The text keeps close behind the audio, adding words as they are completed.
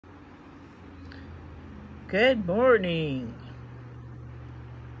Good morning.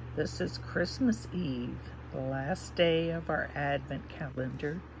 This is Christmas Eve, the last day of our Advent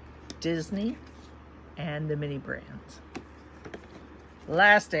calendar, Disney and the mini brands.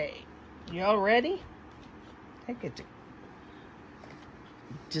 Last day. Y'all ready? I get to.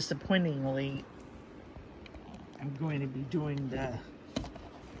 Disappointingly, I'm going to be doing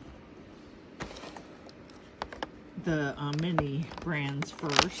the mini brands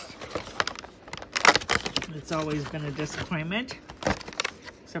first. It's always been a disappointment,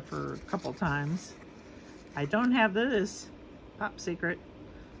 except for a couple times. I don't have this top secret,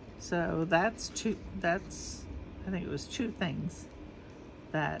 so I think it was two things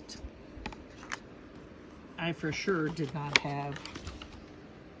that I for sure did not have.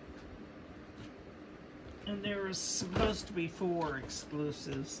 And there was supposed to be 4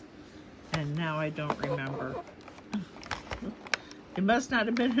 exclusives, and now I don't remember. It must not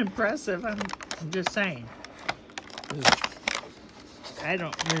have been impressive, I'm just saying. I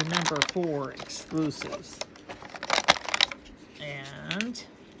don't remember 4 exclusives. And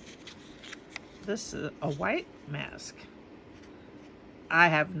this is a white mask. I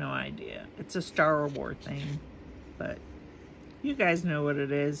have no idea. It's a Star Wars thing, but you guys know what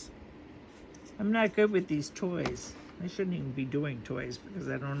it is. I'm not good with these toys. I shouldn't even be doing toys because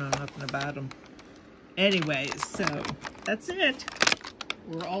I don't know nothing about them. Anyways, so that's it.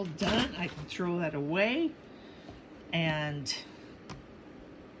 We're all done. I can throw that away. And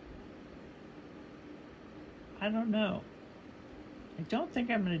I don't know. I don't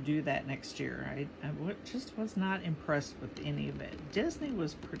think I'm going to do that next year. I just was not impressed with any of it. Disney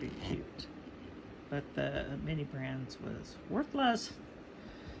was pretty cute, but the mini brands was worthless.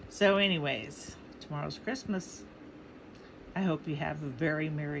 So anyways, tomorrow's Christmas. I hope you have a very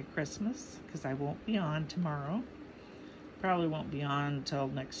Merry Christmas, because I won't be on tomorrow. Probably won't be on until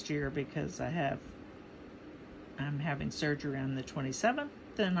next year because I'm having surgery on the 27th.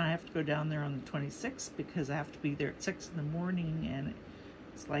 Then I have to go down there on the 26th because I have to be there at 6 in the morning, and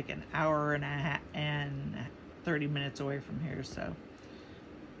it's like an hour and a half and 30 minutes away from here, so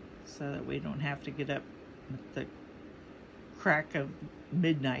that we don't have to get up at the crack of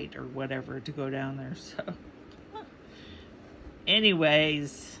midnight or whatever to go down there. So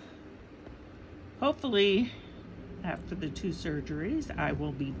anyways, hopefully after the 2 surgeries I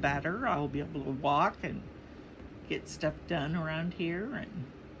will be better. I'll be able to walk and get stuff done around here and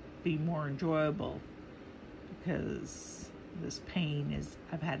be more enjoyable, because this pain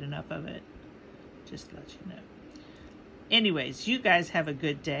I've had enough of it. Just to let you know. Anyways, you guys have a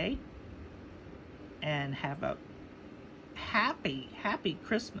good day and have a happy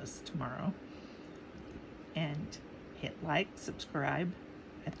Christmas tomorrow, and hit like, subscribe.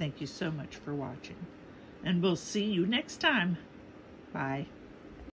 I thank you so much for watching, and we'll see you next time. Bye.